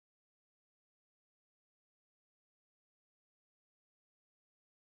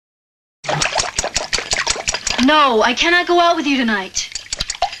No, I cannot go out with you tonight.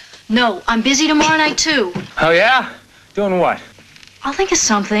 No, I'm busy tomorrow night, too. Oh, yeah? Doing what? I'll think of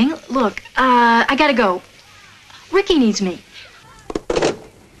something. Look, I gotta go. Ricky needs me.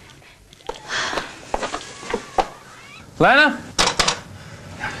 Lana?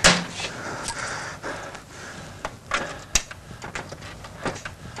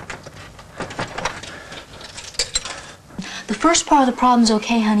 The first part of the problem's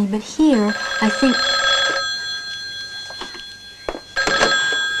okay, honey, but here, I think...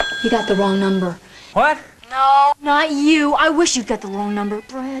 You got the wrong number. What? No, not you. I wish you'd got the wrong number,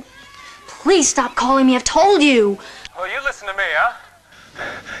 Brad. Please stop calling me. I've told you. Oh, you listen to me, huh?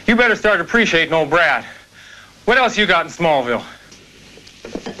 You better start appreciating old Brad. What else you got in Smallville?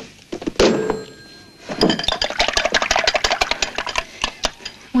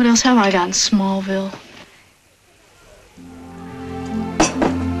 What else have I got in Smallville?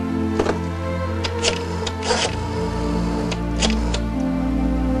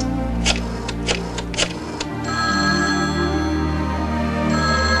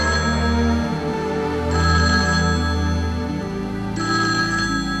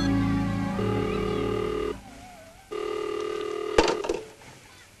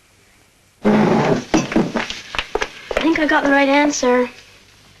 I think I got the right answer.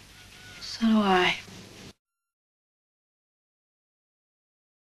 So do I.